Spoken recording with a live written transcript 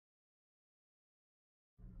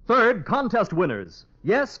Third contest winners.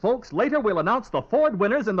 Yes, folks, later we'll announce the Ford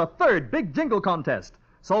winners in the third big jingle contest.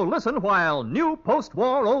 So listen while new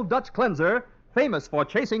post-war Old Dutch cleanser, famous for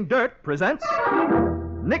chasing dirt, presents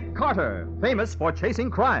Nick Carter, famous for chasing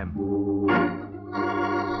crime.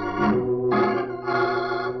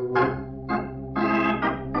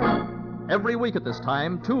 Every week at this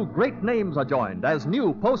time, two great names are joined as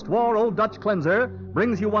new post-war Old Dutch cleanser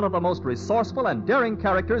brings you one of the most resourceful and daring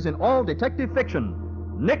characters in all detective fiction,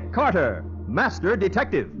 Nick Carter, Master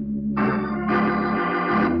Detective.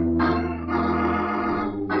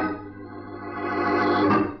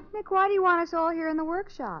 Nick, why do you want us all here in the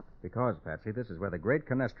workshop? Because, Patsy, this is where the great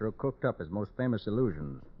Canestro cooked up his most famous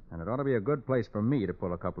illusions. And it ought to be a good place for me to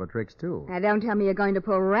pull a couple of tricks, too. Now, don't tell me you're going to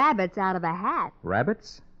pull rabbits out of a hat.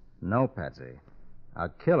 Rabbits? No, Patsy. A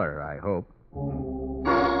killer, I hope.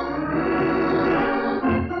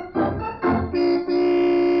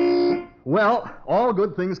 Well, all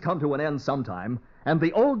good things come to an end sometime, and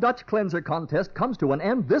the Old Dutch Cleanser contest comes to an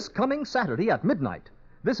end this coming Saturday at midnight.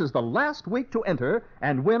 This is the last week to enter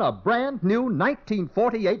and win a brand new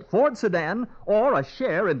 1948 Ford sedan or a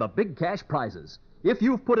share in the big cash prizes. If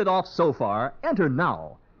you've put it off so far, enter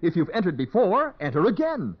now. If you've entered before, enter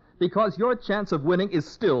again, because your chance of winning is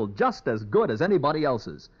still just as good as anybody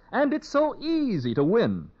else's. And it's so easy to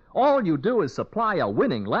win. All you do is supply a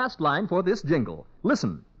winning last line for this jingle.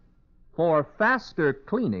 Listen. For faster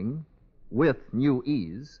cleaning with new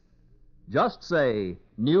ease, just say,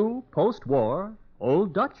 new post-war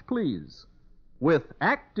Old Dutch, please. With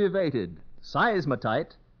activated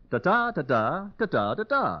seismatite, ta-ta-ta-ta,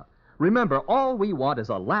 ta-ta-ta-ta. Remember, all we want is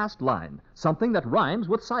a last line, something that rhymes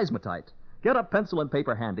with seismatite. Get a pencil and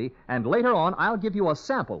paper handy, and later on I'll give you a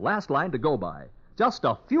sample last line to go by. Just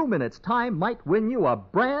a few minutes' time might win you a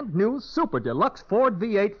brand new super deluxe Ford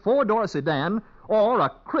V8 four-door sedan or a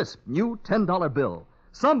crisp new $10 bill.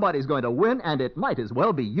 Somebody's going to win, and it might as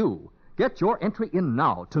well be you. Get your entry in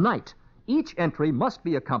now, tonight. Each entry must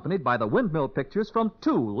be accompanied by the windmill pictures from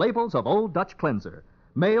 2 labels of Old Dutch Cleanser.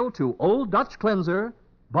 Mail to Old Dutch Cleanser,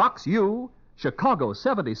 Box U, Chicago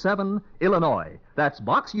 77, Illinois. That's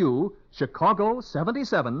Box U, Chicago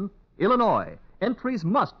 77, Illinois. Entries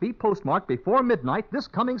must be postmarked before midnight this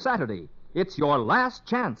coming Saturday. It's your last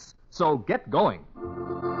chance, so get going.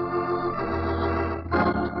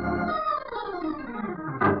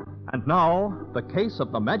 And now, the case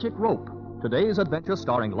of the magic rope. Today's adventure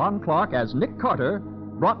starring Lon Clark as Nick Carter,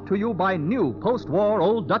 brought to you by new post-war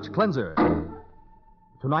Old Dutch Cleanser.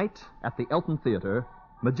 Tonight, at the Elton Theater,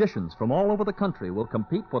 magicians from all over the country will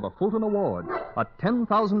compete for the Fulton Award, a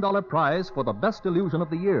 $10,000 prize for the best illusion of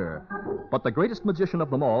the year. But the greatest magician of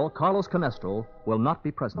them all, Carlos Canestro, will not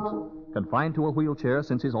be present. Confined to a wheelchair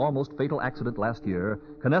since his almost fatal accident last year,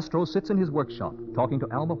 Canestro sits in his workshop talking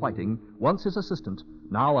to Alma Whiting, once his assistant,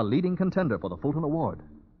 now a leading contender for the Fulton Award.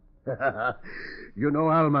 You know,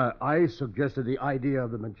 Alma, I suggested the idea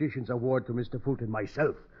of the Magician's Award to Mr. Fulton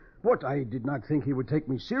myself, but I did not think he would take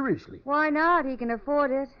me seriously. Why not? He can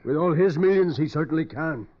afford it. With all his millions, he certainly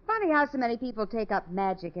can. Funny how so many people take up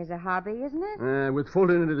magic as a hobby, isn't it? With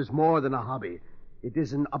Fulton, it is more than a hobby. It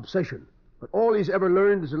is an obsession. But all he's ever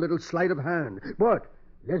learned is a little sleight of hand. But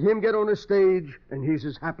let him get on a stage, and he's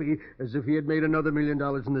as happy as if he had made another $1 million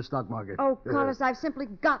in the stock market. Oh, Carlos, I've simply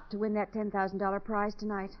got to win that $10,000 prize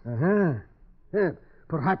tonight.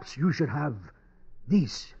 Perhaps you should have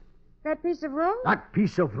this. That piece of rope? That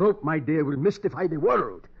piece of rope, my dear, will mystify the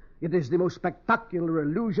world. It is the most spectacular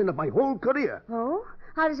illusion of my whole career. Oh?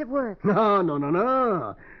 How does it work?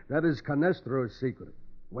 No. That is Canestro's secret.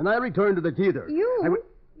 When I return to the theater...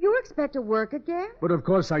 You expect to work again? But of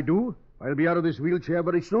course I do. I'll be out of this wheelchair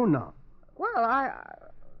very soon now.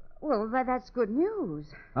 Well, that's good news.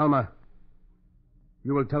 Alma,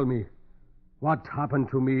 you will tell me what happened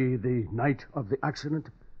to me the night of the accident?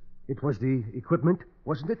 It was the equipment,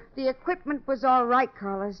 wasn't it? The equipment was all right,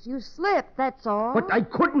 Carlos. You slipped, that's all. But I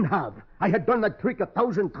couldn't have. I had done that trick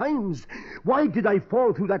 1,000 times. Why did I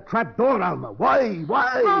fall through that trap door, Alma? Why?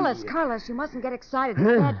 Carlos, you mustn't get excited.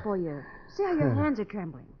 It's bad for you. See how your hands are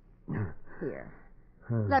trembling. Here.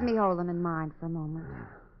 Let me hold them in mine for a moment.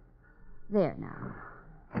 There now.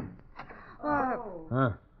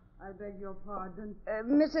 I beg your pardon.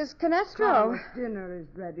 Mrs. Canestro. Carlos, dinner is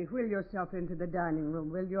ready. Wheel yourself into the dining room,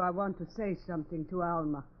 will you? I want to say something to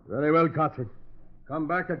Alma. Very well, Catherine. Come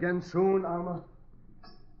back again soon, Alma.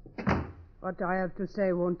 What I have to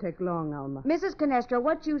say won't take long, Alma. Mrs. Canestro,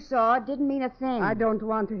 what you saw didn't mean a thing. I don't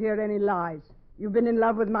want to hear any lies. You've been in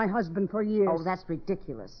love with my husband for years. Oh, that's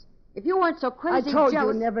ridiculous. If you weren't so crazy I told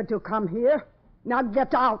jealous... you never to come here. Now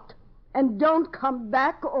get out. And don't come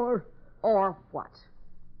back or... Or what?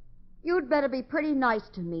 You'd better be pretty nice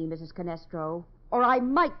to me, Mrs. Canestro, or I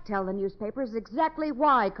might tell the newspapers exactly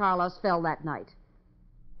why Carlos fell that night.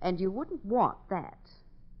 And you wouldn't want that,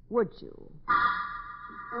 would you?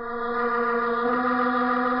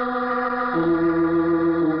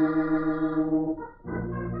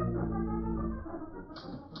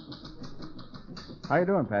 How you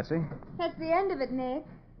doing, Patsy? That's the end of it, Nick.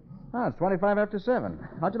 Oh, it's 25 after 7.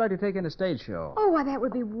 How'd you like to take in a stage show? Oh, why, that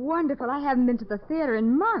would be wonderful. I haven't been to the theater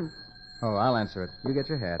in months. Oh, I'll answer it. You get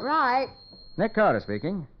your hat. Right. Nick Carter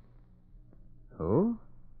speaking. Who?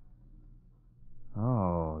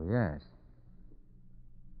 Oh, yes.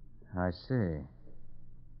 I see.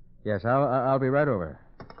 Yes, I'll be right over.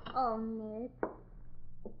 Oh, Nick.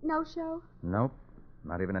 No show? Nope.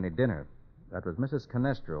 Not even any dinner. That was Mrs.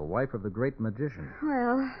 Canestro, wife of the great magician.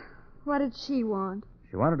 Well, what did she want?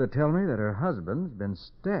 She wanted to tell me that her husband's been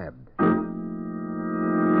stabbed.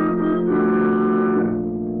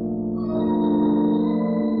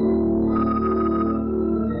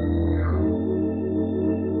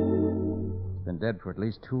 He's been dead for at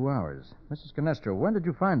least 2 hours. Mrs. Canestro, when did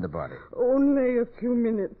you find the body? Only a few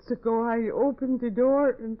minutes ago, I opened the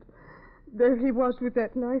door, and there he was with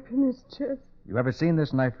that knife in his chest. You ever seen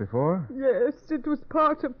this knife before? Yes, it was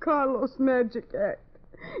part of Carlos' magic act.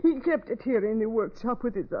 He kept it here in the workshop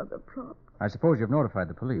with his other props. I suppose you've notified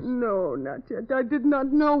the police. No, not yet. I did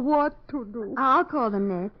not know what to do. I'll call them,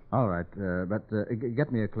 Nick. All right, but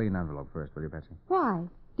get me a clean envelope first, will you, Patsy? Why?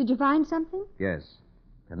 Did you find something? Yes.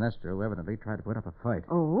 Canestro evidently tried to put up a fight.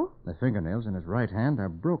 Oh? The fingernails in his right hand are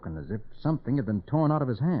broken as if something had been torn out of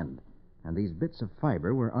his hand. And these bits of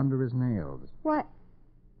fiber were under his nails. What?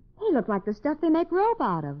 He looked like the stuff they make rope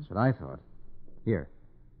out of. That's what I thought. Here,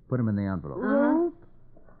 put him in the envelope. Rope?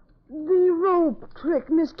 The rope trick,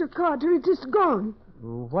 Mr. Carter, it is gone.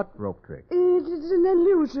 What rope trick? It is an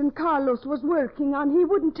illusion Carlos was working on. He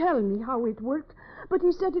wouldn't tell me how it worked, but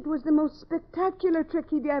he said it was the most spectacular trick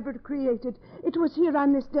he'd ever created. It was here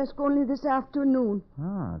on this desk only this afternoon.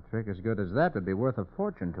 Ah, a trick as good as that would be worth a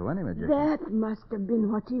fortune to any magician. That must have been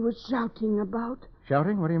what he was shouting about.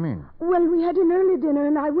 Shouting? What do you mean? Well, we had an early dinner,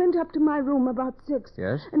 and I went up to my room about 6.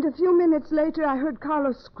 Yes? And a few minutes later, I heard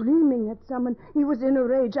Carlos screaming at someone. He was in a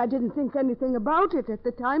rage. I didn't think anything about it at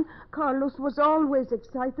the time. Carlos was always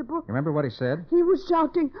excitable. You remember what he said? He was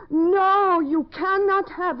shouting, "No, you cannot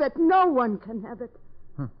have it. No one can have it."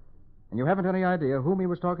 And you haven't any idea whom he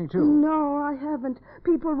was talking to? No, I haven't.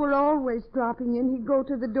 People were always dropping in. He'd go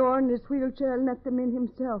to the door in his wheelchair and let them in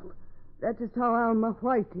himself. That is how Alma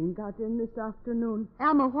Whiting got in this afternoon.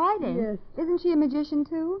 Alma Whiting? Yes. Isn't she a magician,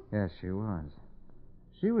 too? Yes, she was.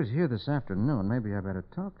 She was here this afternoon. Maybe I better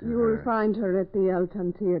talk to You her. will find her at the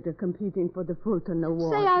Elton Theater competing for the Fulton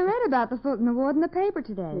Award. Say, I read about the Fulton Award in the paper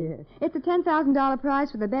today. Yes. It's a $10,000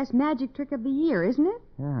 prize for the best magic trick of the year, isn't it?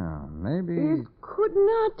 Yeah, maybe... It could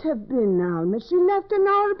not have been Alma. She left an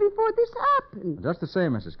hour before this happened. Just the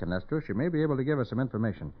same, Mrs. Canestro, she may be able to give us some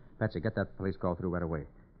information. Patsy, get that police call through right away.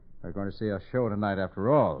 We're going to see a show tonight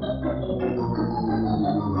after all.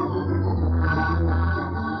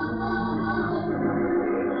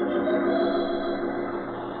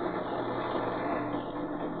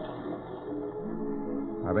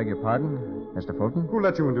 I beg your pardon, Mr. Fulton? Who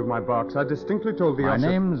let you into my box? I distinctly told the My usher...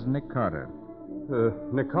 name's Nick Carter.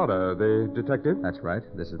 Nick Carter, the detective? That's right.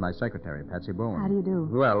 This is my secretary, Patsy Bowen. How do you do?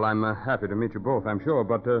 Well, I'm happy to meet you both, I'm sure,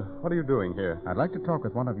 but what are you doing here? I'd like to talk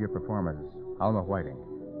with one of your performers, Alma Whiting.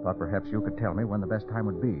 Thought perhaps you could tell me when the best time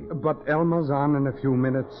would be. But Elma's on in a few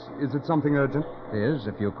minutes. Is it something urgent? It is,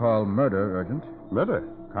 if you call murder urgent. Murder?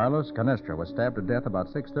 Carlos Canestro was stabbed to death about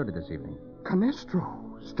 6:30 this evening. Canestro?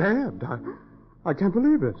 Stabbed? I can't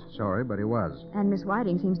believe it. Sorry, but he was. And Miss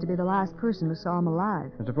Whiting seems to be the last person who saw him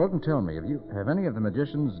alive. Mr. Fulton, tell me, have any of the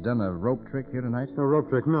magicians done a rope trick here tonight? A rope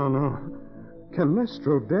trick? No.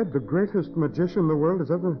 Canestro dead, the greatest magician the world has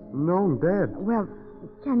ever known, dead. Well,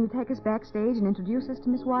 can you take us backstage and introduce us to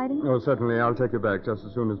Miss Whiting? Oh, certainly. I'll take you back just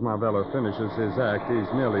as soon as Marvello finishes his act.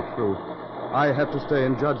 He's nearly through. I have to stay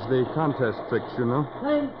and judge the contest tricks, you know.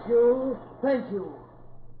 Thank you. Thank you.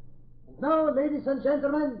 And now, ladies and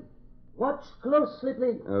gentlemen, watch closely,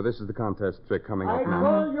 please. This is the contest trick coming I up now.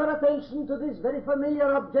 call your attention to this very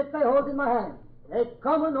familiar object I hold in my hand. A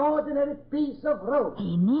common, ordinary piece of rope.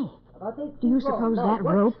 Hey, Nick. About 8 Do you feet long. suppose Now, that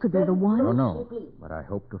watch rope could be the very one? Oh, no. closely, please. But I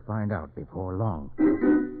hope to find out before long.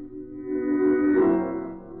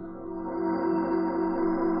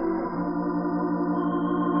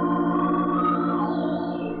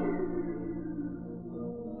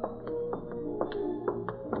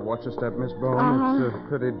 Watch your step, Miss Bowen. It's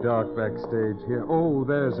pretty dark backstage here. Oh,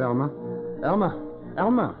 there's Elma. Elma,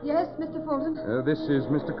 Alma. Yes, Mr. Fulton? This is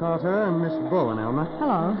Mr. Carter and Miss Bowen, Alma.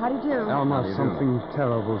 Hello, how do you do? Alma, How do you do? something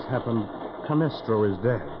terrible's happened. Canestro is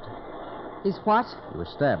dead. He's what? He was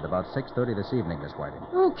stabbed about 6:30 this evening, Miss Whiting.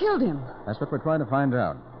 Who killed him? That's what we're trying to find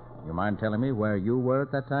out. You mind telling me where you were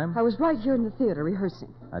at that time? I was right here in the theater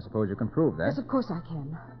rehearsing. I suppose you can prove that. Yes, of course I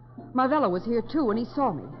can. Marvella was here, too, and he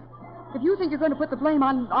saw me. If you think you're going to put the blame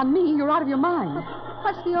on me, you're out of your mind.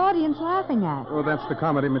 What's the audience laughing at? Oh, that's the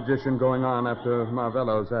comedy magician going on after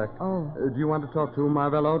Marvello's act. Oh. Do you want to talk to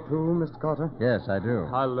Marvello, too, Mr. Carter? Yes, I do.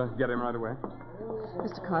 I'll get him right away.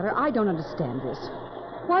 Mr. Carter, I don't understand this.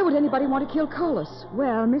 Why would anybody want to kill Carlos?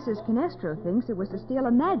 Well, Mrs. Canestro thinks it was to steal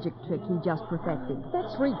a magic trick he just perfected.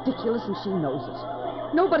 That's ridiculous, and she knows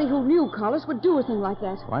it. Nobody who knew Carlos would do a thing like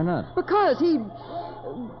that. Why not? Because he...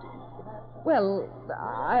 Well,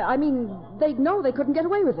 I mean, they'd know they couldn't get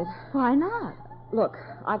away with it. Why not? Look,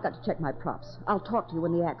 I've got to check my props. I'll talk to you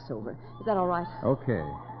when the act's over. Is that all right? Okay,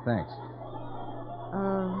 thanks.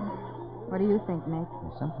 What do you think, Nick?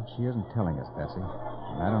 There's something she isn't telling us, Betsy.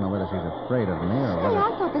 And I don't know whether she's afraid of me or Say, whether... I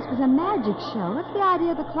thought this was a magic show. What's the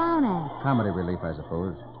idea of the clown act? Comedy relief, I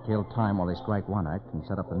suppose. Kill time while they strike one act and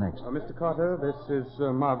set up the next. Mr. Carter, this is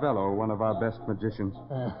Marvello, one of our best magicians.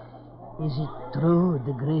 Is it true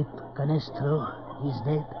the great Canestro is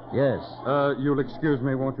dead? Yes. You'll excuse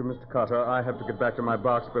me, won't you, Mr. Carter? I have to get back to my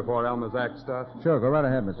box before Alma's act starts. Sure, go right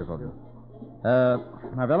ahead, Mr. Fulton.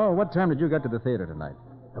 Marvello, what time did you get to the theater tonight?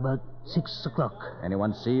 About 6 o'clock.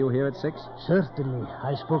 Anyone see you here at 6? Certainly.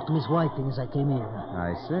 I spoke to Miss Whiting as I came in.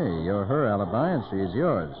 I see. You're her alibi and she's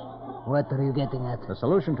yours. What are you getting at? The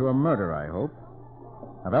solution to a murder, I hope.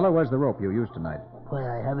 Marvello, where's the rope you used tonight? Why,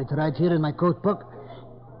 I have it right here in my coat book.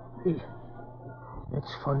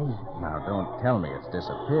 That's funny. Now, don't tell me it's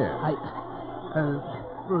disappeared.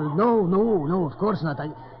 No, of course not.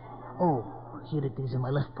 Oh, here it is in my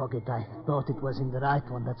left pocket. I thought it was in the right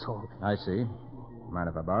one, that's all. I see. Mind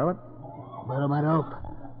if I borrow it? Borrow my rope.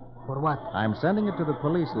 For what? I'm sending it to the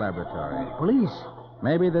police laboratory. Police?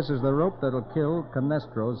 Maybe this is the rope that'll kill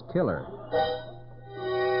Canestro's killer.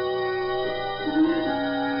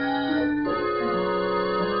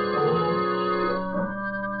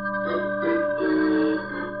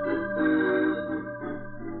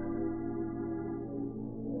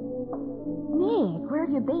 Nick, where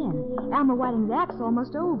have you been? Alma Whiting's act's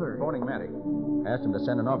almost over. Phoning Matty. Asked him to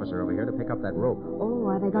send an officer over here to pick up that rope. Oh,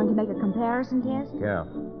 are they going to make a comparison test? Yeah.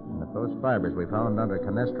 And if those fibers we found under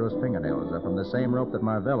Canestro's fingernails are from the same rope that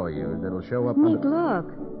Marvello used, it'll show up Nick, under...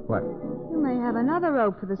 look. What? You may have another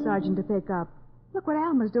rope for the sergeant to pick up. Look what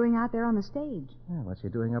Alma's doing out there on the stage. Yeah, what's she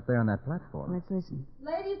doing up there on that platform? Let's listen.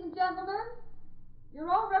 Ladies and gentlemen, your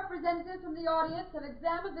own representatives from the audience have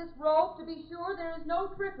examined this rope to be sure there is no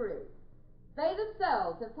trickery. They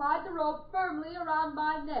themselves have tied the rope firmly around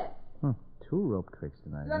my neck. 2 rope tricks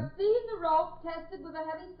tonight, You have seen the rope tested with a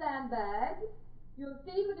heavy sandbag. You have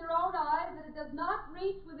seen with your own eyes that it does not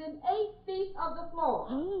reach within 8 feet of the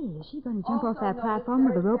floor. Hey, is she going to jump Also off that notice platform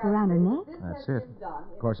with the very rope around her neck? carefully this That's has it. been done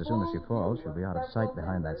in Of course, as soon as she full falls, use she'll of be out of sight several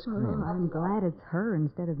behind that methods. screen. Oh, I'm glad it's her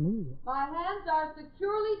instead of me. My hands are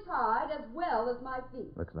securely tied as well as my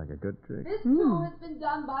feet. Looks like a good trick. This, too, has been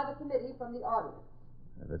done by the committee from the audience.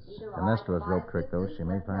 If it's Canestro's rope trick, though, she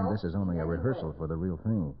may find this is only a rehearsal for the real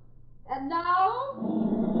thing. And now,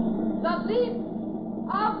 the leap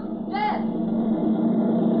of death.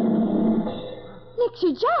 Nick,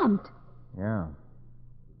 she jumped. Yeah.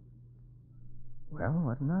 Well,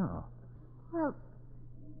 what now? Well,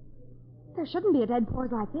 there shouldn't be a dead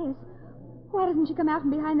pause like this. Why doesn't she come out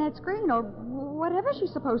from behind that screen or whatever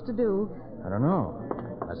she's supposed to do? I don't know.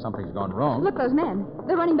 Unless something's gone wrong. Look, those men.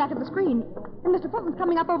 They're running back at the screen. And Mr. Fulton's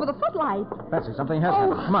coming up over the footlight. Betsy, something has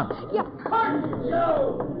happened. Come on. Yep.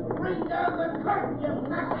 Bring down the curtain, you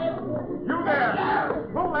knockhead! You there!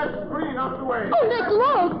 Pull that screen out of the way! Oh, Nick,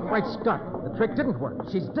 look! Right, Scott. The trick didn't work.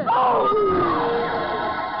 She's dead.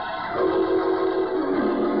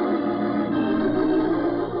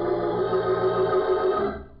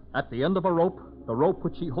 At the end of a rope, the rope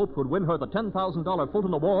which she hoped would win her the $10,000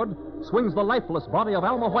 Fulton Award, swings the lifeless body of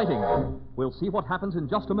Alma Whiting. We'll see what happens in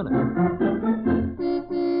just a minute.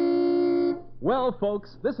 Well,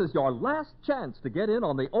 folks, this is your last chance to get in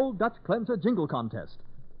on the Old Dutch Cleanser Jingle Contest.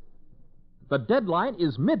 The deadline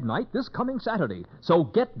is midnight this coming Saturday, so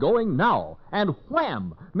get going now. And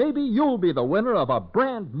wham! Maybe you'll be the winner of a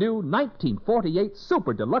brand new 1948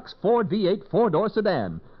 Super Deluxe Ford V8 four-door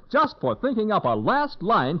sedan, just for thinking up a last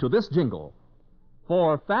line to this jingle.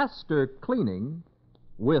 For faster cleaning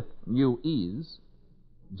with new ease,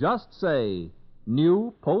 just say,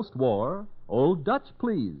 new post-war Old Dutch,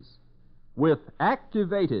 please. With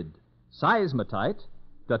activated seismotite,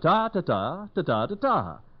 Ta-ta, ta-ta, ta-ta,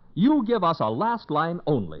 ta-ta. You give us a last line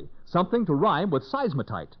only, something to rhyme with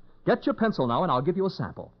seismatite. Get your pencil now, and I'll give you a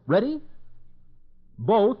sample. Ready?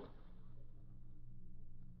 Both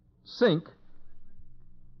sink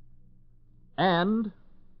and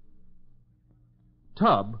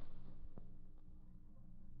tub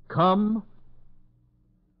come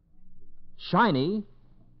shiny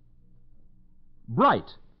bright.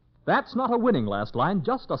 That's not a winning last line,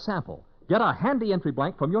 just a sample. Get a handy entry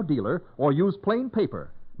blank from your dealer or use plain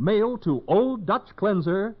paper. Mail to Old Dutch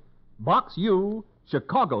Cleanser, Box U,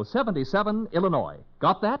 Chicago 77, Illinois.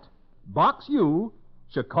 Got that? Box U,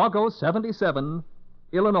 Chicago 77,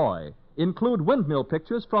 Illinois. Include windmill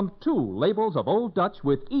pictures from 2 labels of Old Dutch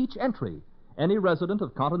with each entry. Any resident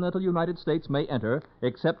of continental United States may enter,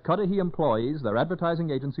 except Cudahy employees, their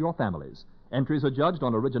advertising agency, or families. Entries are judged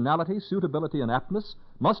on originality, suitability, and aptness,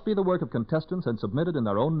 must be the work of contestants and submitted in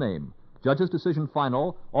their own name. Judge's decision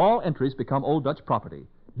final, all entries become Old Dutch property.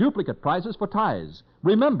 Duplicate prizes for ties.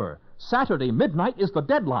 Remember, Saturday midnight is the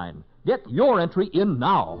deadline. Get your entry in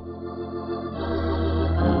now.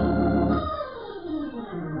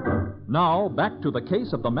 Now, back to the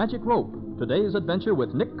case of the magic rope. Today's adventure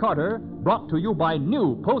with Nick Carter, brought to you by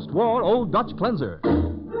new post-war Old Dutch Cleanser.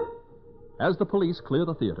 As the police clear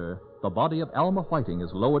the theater, the body of Alma Whiting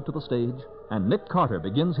is lowered to the stage, and Nick Carter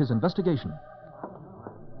begins his investigation.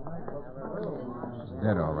 She's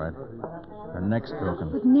dead, all right. Her neck's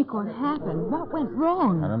broken. But, Nick, what happened? What went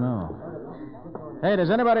wrong? I don't know. Hey, does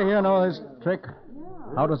anybody here know this trick?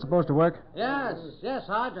 How it was supposed to work? Yes,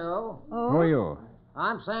 I do. Oh? Who are you?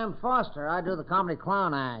 I'm Sam Foster. I do the comedy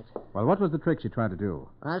clown act. Well, what was the trick she tried to do?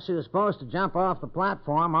 Well, she was supposed to jump off the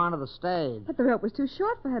platform onto the stage. But the rope was too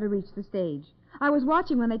short for her to reach the stage. I was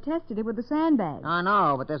watching when they tested it with the sandbag. I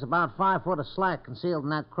know, but there's about 5 foot of slack concealed in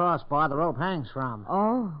that crossbar the rope hangs from.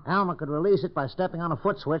 Oh. Alma could release it by stepping on a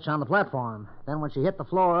foot switch on the platform. Then when she hit the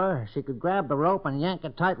floor, she could grab the rope and yank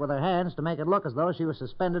it tight with her hands to make it look as though she was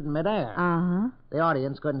suspended in midair. Uh-huh. The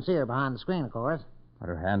audience couldn't see her behind the screen, of course. But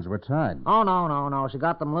her hands were tied. Oh, no. She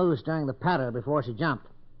got them loose during the patter before she jumped.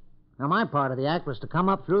 Now, my part of the act was to come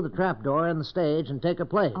up through the trapdoor in the stage and take her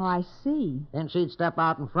place. Oh, I see. Then she'd step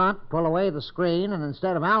out in front, pull away the screen, and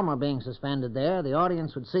instead of Alma being suspended there, the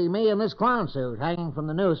audience would see me in this clown suit hanging from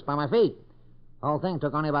the noose by my feet. The whole thing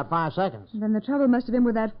took only about 5 seconds. Then the trouble must have been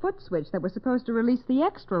with that foot switch that was supposed to release the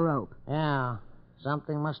extra rope. Yeah,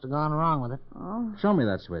 something must have gone wrong with it. Oh. Show me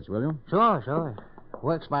that switch, will you? Sure.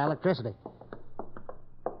 Works by electricity.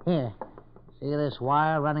 Here, see this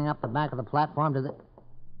wire running up the back of the platform to the...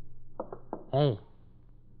 Hey,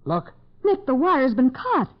 look. Nick, the wire's been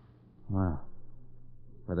cut. Well,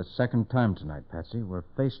 for the second time tonight, Patsy, we're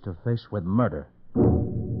face to face with murder.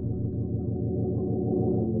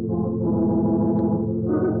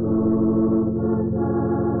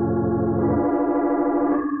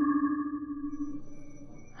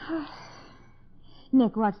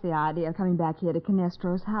 Nick, what's the idea of coming back here to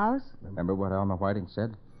Canestro's house? Remember what Alma Whiting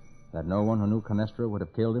said? That no one who knew Canestro would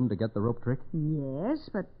have killed him to get the rope trick? Yes,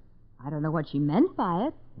 but I don't know what she meant by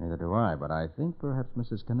it. Neither do I, but I think perhaps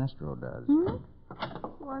Mrs. Canestro does.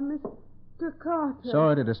 Why, Mr. Carter.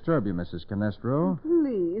 Sorry to disturb you, Mrs. Canestro.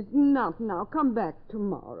 Please, not now. Come back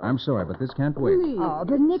tomorrow. I'm sorry, but this can't wait. Please. Oh,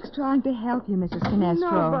 but Nick's trying to help you, Mrs.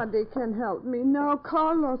 Canestro. Nobody can help me now.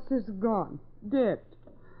 Carlos is gone. Dead.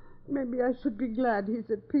 Maybe I should be glad he's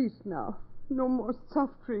at peace now. No more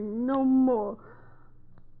suffering. No more.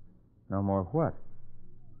 No more what?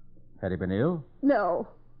 Had he been ill? No,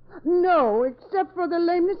 except for the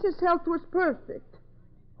lameness, his health was perfect.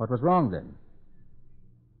 What was wrong then?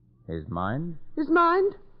 His mind? His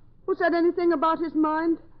mind? Who said anything about his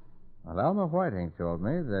mind? Well, Alma Whiting told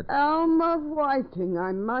me that... Alma Whiting,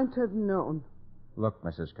 I might have known. Look,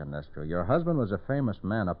 Mrs. Canestro, your husband was a famous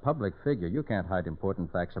man, a public figure. You can't hide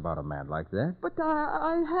important facts about a man like that. But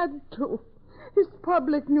I had to. His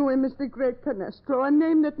public knew him as the great Canestro, a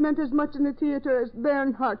name that meant as much in the theater as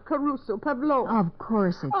Bernhardt, Caruso, Pavlov. Of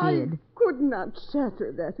course it did. I could not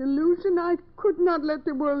shatter that illusion. I could not let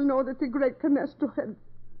the world know that the great Canestro had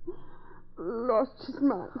lost his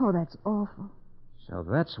mind. Oh, that's awful. So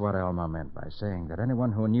that's what Alma meant by saying that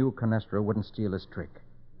anyone who knew Canestro wouldn't steal his trick.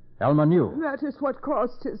 Alma knew. That is what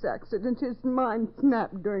caused his accident. His mind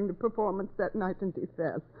snapped during the performance that night and he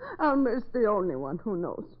fell. Alma is the only one who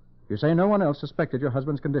knows. You say no one else suspected your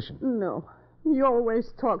husband's condition? No. He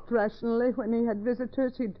always talked rationally. When he had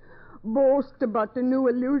visitors, he'd boast about the new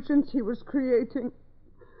illusions he was creating.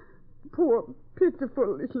 Poor,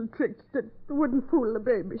 pitiful little tricks that wouldn't fool the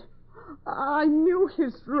baby. I knew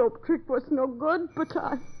his rope trick was no good, but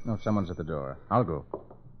I... No, someone's at the door. I'll go.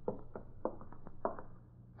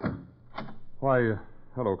 Why,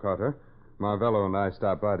 Hello, Carter. Marvello and I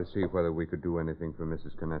stopped by to see whether we could do anything for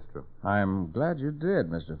Mrs. Canestro. I'm glad you did,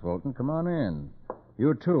 Mr. Fulton. Come on in.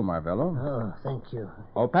 You too, Marvello. Oh, thank you.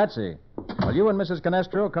 Oh, Patsy, will you and Mrs.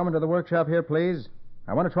 Canestro come into the workshop here, please?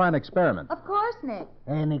 I want to try an experiment. Of course, Nick.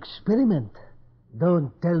 An experiment?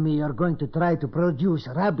 Don't tell me you're going to try to produce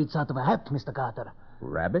rabbits out of a hat, Mr. Carter.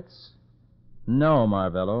 Rabbits? No,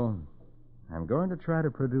 Marvello. I'm going to try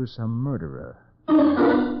to produce a murderer.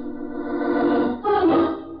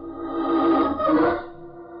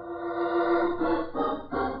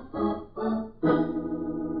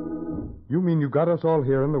 You mean you got us all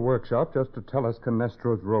here in the workshop just to tell us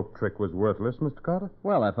Canestro's rope trick was worthless, Mr. Carter?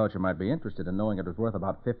 Well, I thought you might be interested in knowing it was worth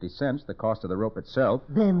about 50 cents, the cost of the rope itself.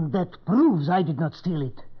 Then that proves I did not steal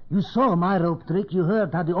it. You saw my rope trick. You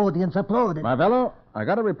heard how the audience applauded. Marvello, I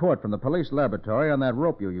got a report from the police laboratory on that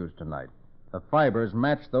rope you used tonight. The fibers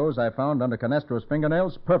match those I found under Canestro's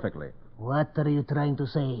fingernails perfectly. What are you trying to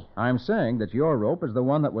say? I'm saying that your rope is the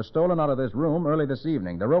one that was stolen out of this room early this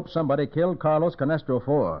evening. The rope somebody killed Carlos Canestro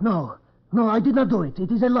for. No, I did not do it. It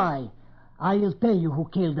is a lie. I'll tell you who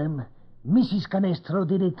killed them. Mrs. Canestro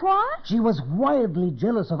did it. What? She was wildly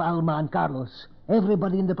jealous of Alma and Carlos.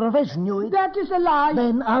 Everybody in the profession knew it. That is a lie.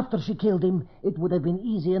 Then, after she killed him, it would have been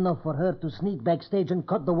easy enough for her to sneak backstage and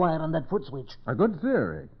cut the wire on that foot switch. A good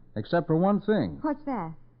theory, except for one thing. What's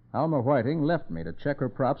that? Alma Whiting left me to check her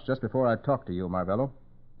props just before I talked to you, Marvello.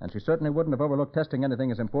 And she certainly wouldn't have overlooked testing anything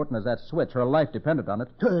as important as that switch. Her life depended on it.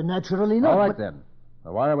 Naturally not. All right, but... then.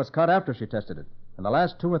 The wire was cut after she tested it, in the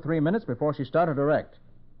last 2 or 3 minutes before she started her act.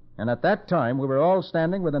 And at that time, we were all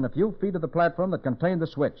standing within a few feet of the platform that contained the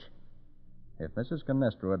switch. If Mrs.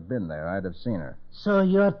 Canestro had been there, I'd have seen her. So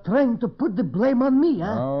you're trying to put the blame on me,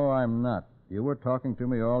 huh? No, I'm not. You were talking to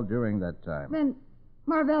me all during that time. Then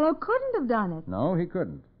Marvello couldn't have done it. No, he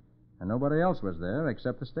couldn't. And nobody else was there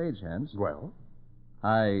except the stagehands. Well?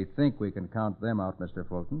 I think we can count them out, Mr.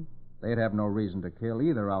 Fulton. They'd have no reason to kill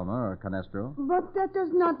either Alma or Canestro. But that does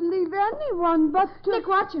not leave anyone but to... Nick,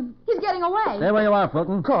 watch him. He's getting away. Stay where you are,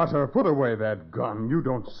 Fulton. Carter, put away that gun. You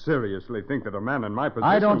don't seriously think that a man in my position...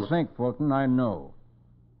 I don't think, Fulton. I know.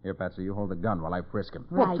 Here, Patsy, you hold the gun while I frisk him.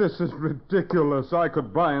 But this is ridiculous. I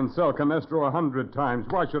could buy and sell Canestro 100 times.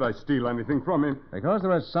 Why should I steal anything from him? Because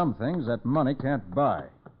there are some things that money can't buy.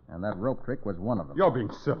 And that rope trick was one of them. You're being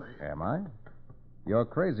silly. Am I? You're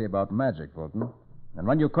crazy about magic, Fulton. And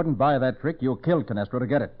when you couldn't buy that trick, you killed Canestro to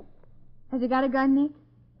get it. Has he got a gun, Nick?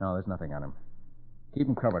 No, there's nothing on him. Keep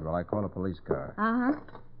him covered while I call a police car. Uh-huh.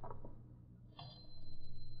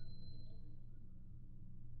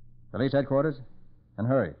 Police headquarters? And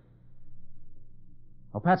hurry.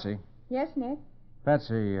 Oh, Patsy. Yes, Nick?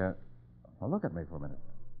 Patsy, well, look at me for a minute.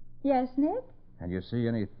 Yes, Nick? Can you see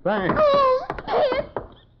any... Thanks. Oh, Nick!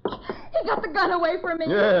 He got the gun away from me.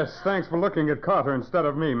 Yes, thanks for looking at Carter instead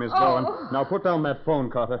of me, Miss Bowen. Now put down that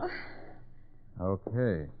phone, Carter.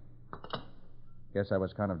 Okay. Guess I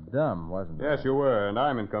was kind of dumb, wasn't I? Yes, you were, and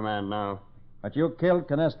I'm in command now. But you killed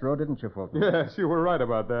Canestro, didn't you, Fulton? Yes, you were right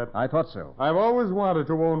about that. I thought so. I've always wanted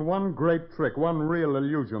to own one great trick, one real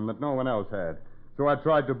illusion that no one else had. So I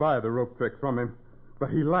tried to buy the rope trick from him.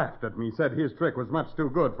 But he laughed at me, said his trick was much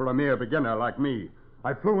too good for a mere beginner like me.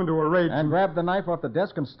 I flew into a rage and grabbed the knife off the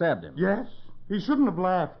desk and stabbed him. Yes, he shouldn't have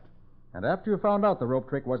laughed. And after you found out the rope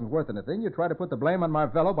trick wasn't worth anything, you tried to put the blame on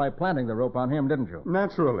Marvello by planting the rope on him, didn't you?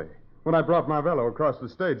 Naturally. When I brought Marvello across the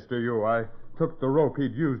stage to you, I took the rope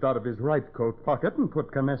he'd used out of his right coat pocket and put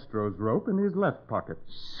Canestro's rope in his left pocket.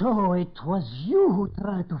 So it was you who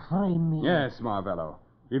tried to frame me. Yes, Marvello.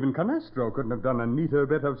 Even Canestro couldn't have done a neater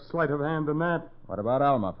bit of sleight of hand than that. What about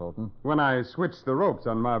Alma, Fulton? When I switched the ropes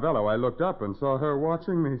on Marvello, I looked up and saw her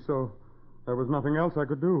watching me, so there was nothing else I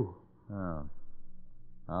could do. Oh.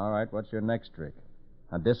 All right, what's your next trick?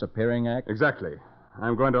 A disappearing act? Exactly.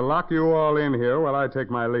 I'm going to lock you all in here while I take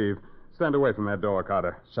my leave. Stand away from that door,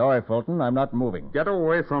 Carter. Sorry, Fulton, I'm not moving. Get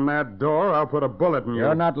away from that door. I'll put a bullet in you.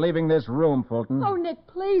 You're not leaving this room, Fulton. Oh, Nick,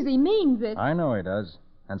 please, he means it. I know he does.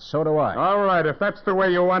 And so do I. All right, if that's the way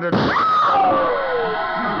you want it.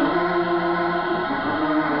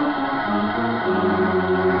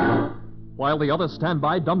 While the others stand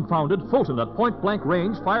by dumbfounded, Fulton at point-blank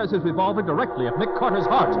range fires his revolver directly at Nick Carter's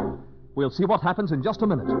heart. We'll see what happens in just a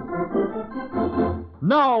minute.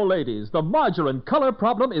 Now, ladies, the margarine color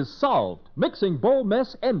problem is solved. Mixing bowl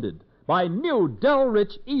mess ended by new Del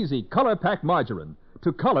Rich Easy Color Pack Margarine.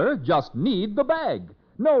 To color, just need the bag.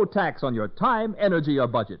 No tax on your time, energy, or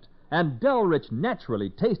budget. And Del Rich naturally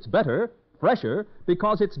tastes better, fresher,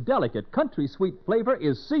 because its delicate country sweet flavor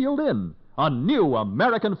is sealed in. A new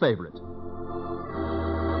American favorite.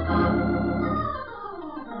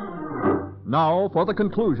 Now for the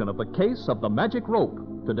conclusion of the case of the magic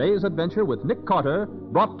rope. Today's adventure with Nick Carter,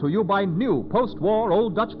 brought to you by new post-war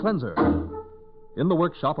Old Dutch cleanser. In the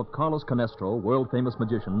workshop of Carlos Canestro, world-famous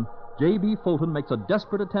magician, J.B. Fulton makes a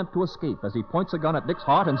desperate attempt to escape as he points a gun at Nick's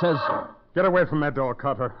heart and says, Get away from that door,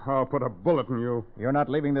 Carter. I'll put a bullet in you. You're not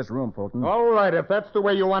leaving this room, Fulton. All right, if that's the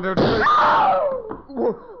way you want to do it.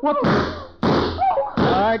 What? All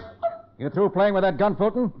right. You through playing with that gun,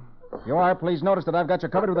 Fulton? You are. Please notice that I've got you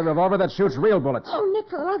covered with a revolver that shoots real bullets. Oh, Nick,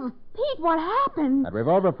 for the love of Pete, what happened? That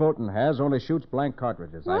revolver Fulton has only shoots blank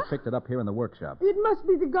cartridges. What? I picked it up here in the workshop. It must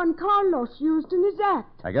be the gun Carlos used in his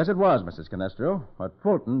act. I guess it was, Mrs. Canestro, but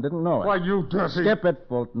Fulton didn't know it. Why, you dirty... Skip it,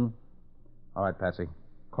 Fulton. All right, Patsy.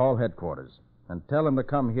 Call headquarters and tell them to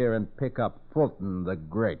come here and pick up Fulton the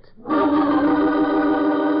Great.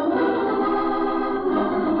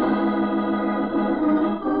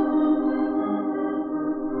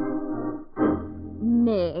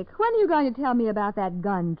 Nick, when are you going to tell me about that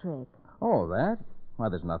gun trick? Oh, that? Why,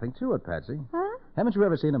 there's nothing to it, Patsy. Huh? Haven't you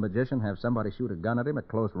ever seen a magician have somebody shoot a gun at him at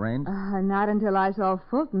close range? Not until I saw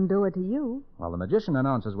Fulton do it to you. Well, the magician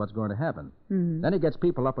announces what's going to happen. Mm-hmm. Then he gets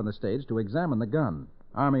people up on the stage to examine the gun.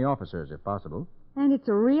 Army officers, if possible. And it's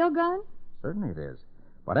a real gun? Certainly it is.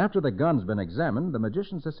 But after the gun's been examined, the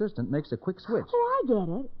magician's assistant makes a quick switch. Oh, I get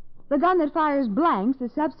it. The gun that fires blanks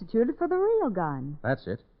is substituted for the real gun. That's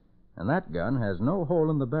it. And that gun has no hole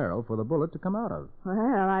in the barrel for the bullet to come out of.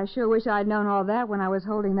 Well, I sure wish I'd known all that when I was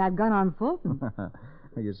holding that gun on Fulton.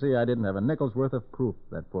 You see, I didn't have a nickel's worth of proof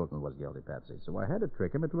that Fulton was guilty, Patsy, so I had to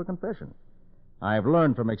trick him into a confession. I've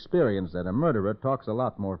learned from experience that a murderer talks a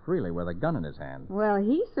lot more freely with a gun in his hand. Well,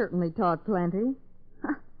 he certainly talked plenty.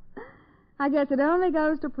 I guess it only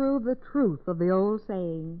goes to prove the truth of the old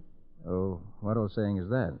saying. Oh, what old saying is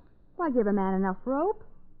that? Why, give a man enough rope,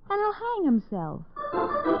 and he'll hang himself.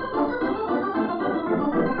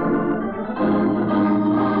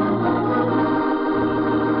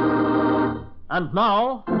 And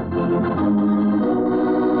now,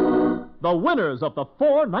 the winners of the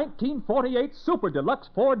 4 1948 Super Deluxe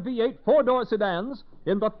Ford V8 four-door sedans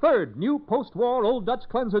in the third new post-war Old Dutch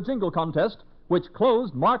Cleanser Jingle Contest, which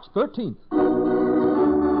closed March 13th.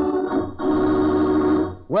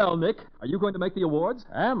 Well, Nick, are you going to make the awards?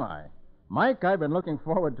 Am I? Mike, I've been looking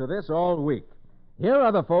forward to this all week. Here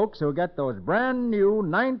are the folks who get those brand new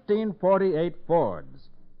 1948 Fords.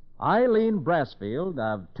 Eileen Brassfield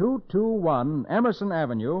of 221 Emerson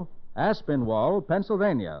Avenue, Aspinwall,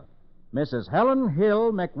 Pennsylvania. Mrs. Helen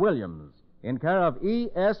Hill McWilliams, in care of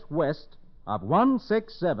E.S. West of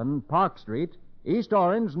 167 Park Street, East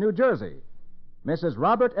Orange, New Jersey. Mrs.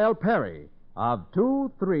 Robert L. Perry of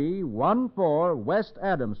 2314 West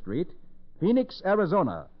Adams Street, Phoenix,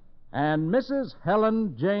 Arizona. And Mrs.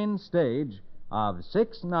 Helen Jane Stage of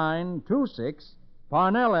 6926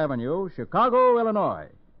 Parnell Avenue, Chicago, Illinois.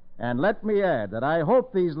 And let me add that I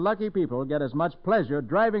hope these lucky people get as much pleasure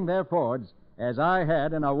driving their Fords as I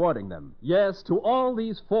had in awarding them. Yes, to all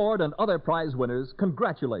these Ford and other prize winners,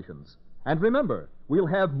 congratulations. And remember, we'll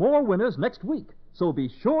have more winners next week, so be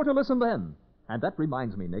sure to listen then. And that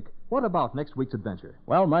reminds me, Nick, what about next week's adventure?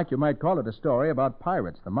 Well, Mike, you might call it a story about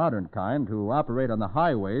pirates, the modern kind, who operate on the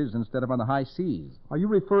highways instead of on the high seas. Are you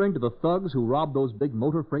referring to the thugs who robbed those big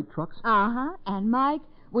motor freight trucks? Uh-huh. And, Mike,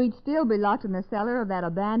 we'd still be locked in the cellar of that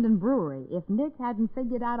abandoned brewery if Nick hadn't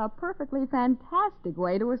figured out a perfectly fantastic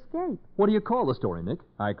way to escape. What do you call the story, Nick?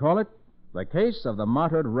 I call it The Case of the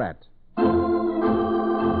Martyred Rat.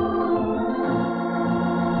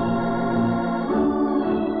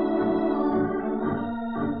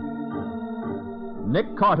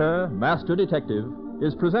 Nick Carter, Master Detective,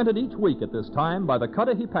 is presented each week at this time by the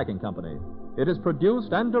Cudahy Packing Company. It is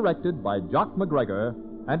produced and directed by Jock McGregor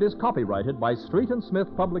and is copyrighted by Street and Smith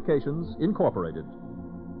Publications, Incorporated.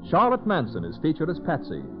 Charlotte Manson is featured as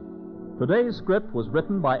Patsy. Today's script was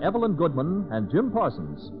written by Evelyn Goodman and Jim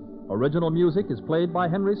Parsons. Original music is played by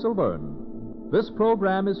Henry Silverne. This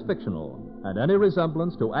program is fictional, and any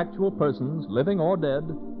resemblance to actual persons, living or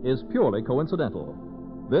dead, is purely coincidental.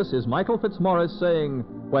 This is Michael Fitzmaurice saying,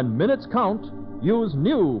 when minutes count, use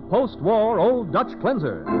new post-war Old Dutch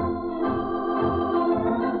Cleanser.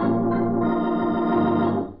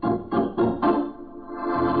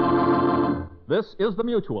 This is the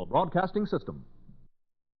Mutual Broadcasting System.